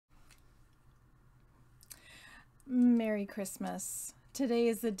Merry Christmas. Today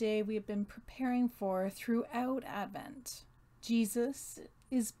is the day we have been preparing for throughout Advent. Jesus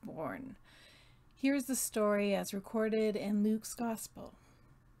is born. Here's the story as recorded in Luke's Gospel.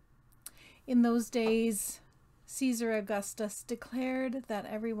 In those days, Caesar Augustus declared that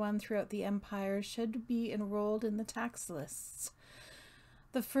everyone throughout the empire should be enrolled in the tax lists.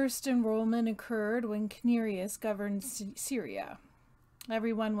 The first enrollment occurred when Quirinius governed Syria.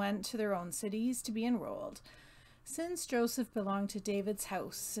 Everyone went to their own cities to be enrolled. Since Joseph belonged to David's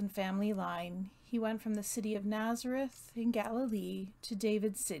house and family line, he went from the city of Nazareth in Galilee to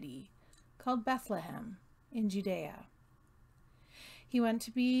David's city, called Bethlehem, in Judea. He went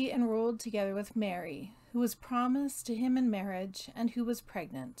to be enrolled together with Mary, who was promised to him in marriage and who was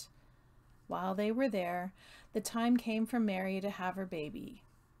pregnant. While they were there, the time came for Mary to have her baby.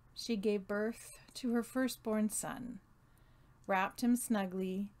 She gave birth to her firstborn son, wrapped him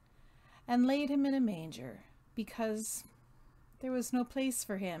snugly, and laid him in a manger, because there was no place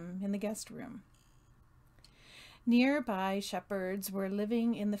for him in the guest room. Nearby, shepherds were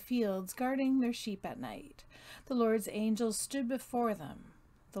living in the fields, guarding their sheep at night. The Lord's angels stood before them.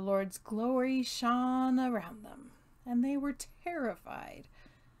 The Lord's glory shone around them, and they were terrified.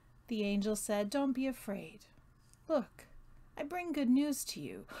 The angel said, "Don't be afraid. Look, I bring good news to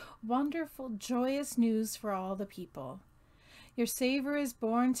you, wonderful, joyous news for all the people. Your Savior is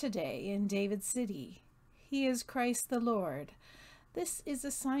born today in David's city. He is Christ the Lord. This is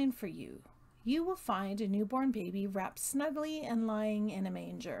a sign for you. You will find a newborn baby wrapped snugly and lying in a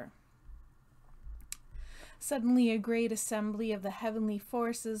manger." Suddenly a great assembly of the heavenly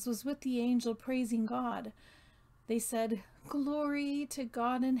forces was with the angel praising God. They said, "Glory to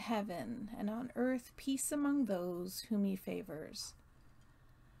God in heaven, and on earth peace among those whom he favors."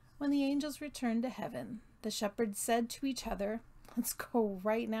 When the angels returned to heaven, the shepherds said to each other, "Let's go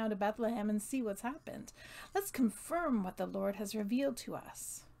right now to Bethlehem and see what's happened. Let's confirm what the Lord has revealed to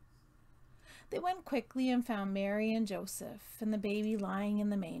us." They went quickly and found Mary and Joseph and the baby lying in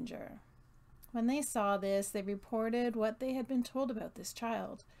the manger. When they saw this, they reported what they had been told about this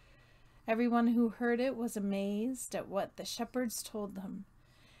child. Everyone who heard it was amazed at what the shepherds told them.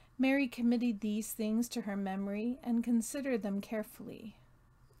 Mary committed these things to her memory and considered them carefully.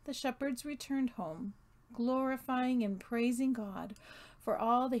 The shepherds returned home, glorifying and praising God for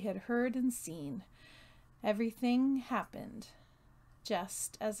all they had heard and seen. Everything happened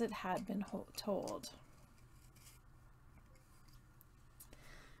just as it had been told.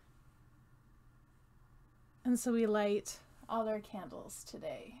 And so we light all our candles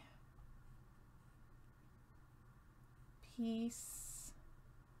today. Peace.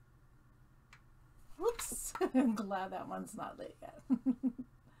 Whoops. I'm glad that one's not lit yet.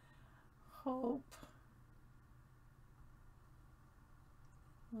 Hope.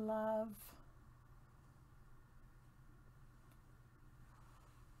 Love.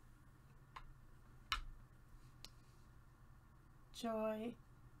 Joy.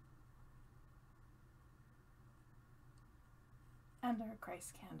 And our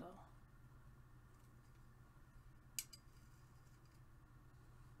Christ candle.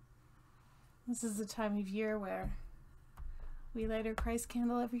 This is the time of year where we light our Christ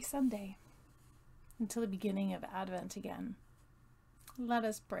candle every Sunday until the beginning of Advent again. Let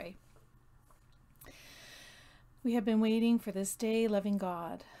us pray. We have been waiting for this day, loving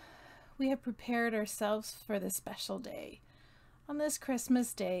God. We have prepared ourselves for this special day. On this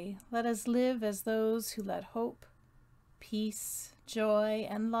Christmas day, let us live as those who let hope, peace, joy,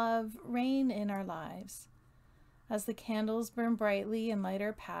 and love reign in our lives. As the candles burn brightly and light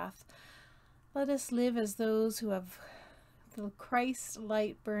our path, let us live as those who have the Christ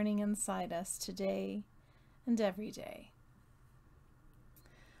light burning inside us today and every day.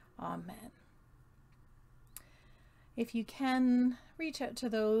 Amen. If you can, reach out to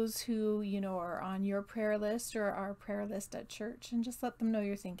those who you know are on your prayer list or our prayer list at church and just let them know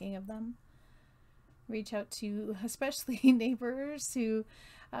you're thinking of them. Reach out to especially neighbors who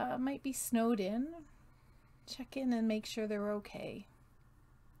might be snowed in. Check in and make sure they're okay.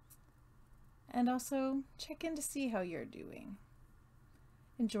 And also check in to see how you're doing.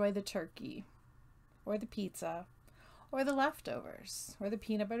 Enjoy the turkey or the pizza or the leftovers or the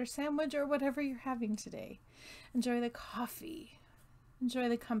peanut butter sandwich or whatever you're having today. Enjoy the coffee. Enjoy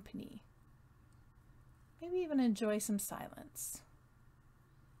the company. Maybe even enjoy some silence.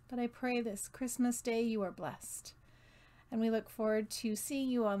 But I pray this Christmas day you are blessed. And we look forward to seeing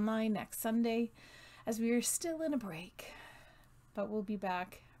you online next Sunday as we are still in a break. But we'll be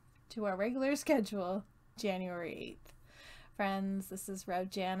back to our regular schedule January 8th. Friends, this is Rev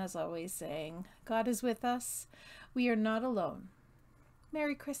Jan as always saying, God is with us. We are not alone.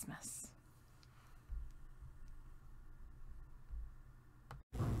 Merry Christmas.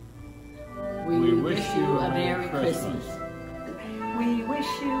 We wish you a Merry Christmas. We wish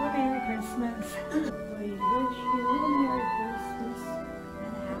you a Merry Christmas. We wish you a Merry Christmas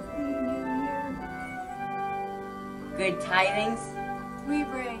and a Happy New Year. Good tidings we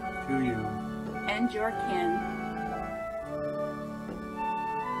bring To you. and your kin.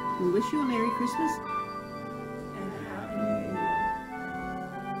 We wish you a Merry Christmas. And a Happy New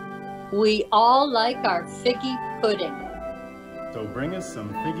Year. We all like our figgy pudding. So bring us some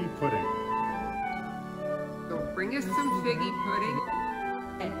figgy pudding. So bring us some figgy pudding.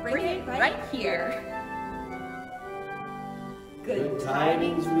 And bring it right here. Good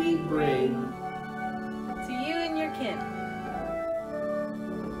tidings we bring To you and your kin.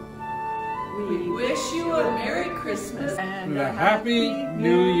 We wish you a Merry Christmas And a Happy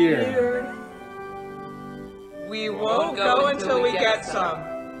New Year. We won't go until we get some.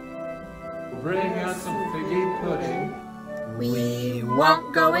 Bring us some figgy pudding. We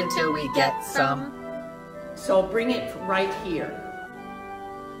won't go until we get some. So bring it right here.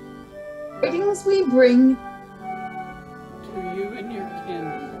 Greetings we bring To you and your kin.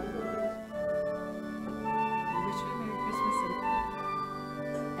 We wish you a Merry Christmas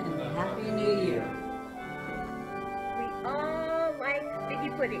And a Happy New Year. We all like figgy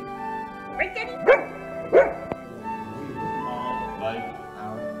pudding. Right, Daddy? We all like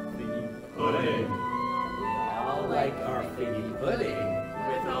our figgy pudding. We all like our figgy pudding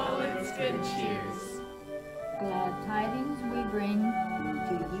with all its good cheers. Glad tidings we bring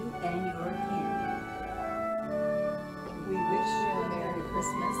To you and your kin. We wish you a Merry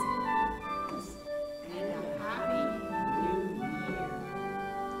Christmas. And a Happy New Year.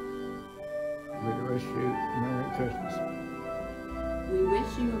 We wish you Merry Christmas. We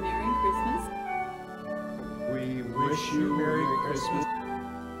wish you a Merry Christmas. We wish you Merry Christmas.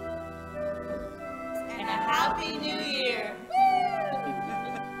 And a Happy New Year.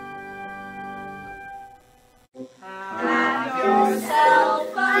 Have yourself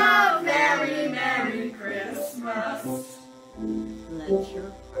a very Merry Christmas. Let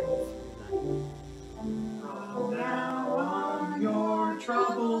your hearts From now on, your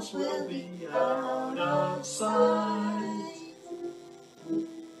troubles will be out of sight.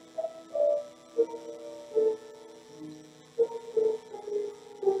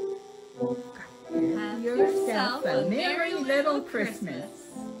 Have yourself a merry little Christmas.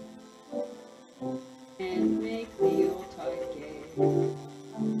 And make the Yuletide gay.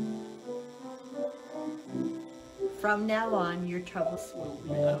 From now on, your troubles will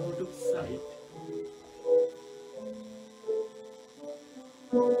be Out of sight.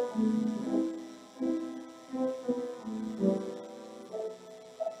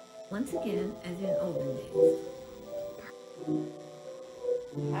 Once again, as in olden days.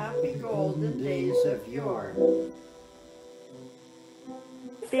 Happy golden days of yore.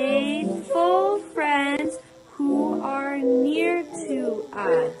 Faithful friends who are near to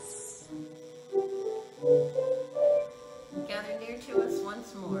us. Gather near to us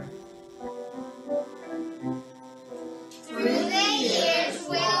once more. Through the years,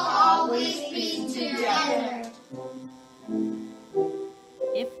 we'll always be together.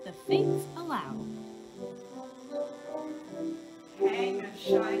 if the fates allow. Hang a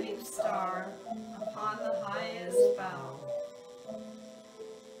shining star upon the highest bough.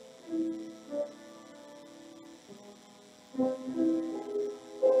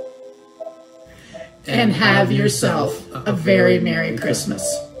 And have yourself a very Merry Christmas.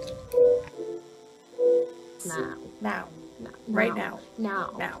 Now. Now. Now. Right now.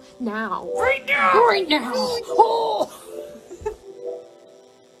 Now. Now. Now. Right now! Right now! Oh!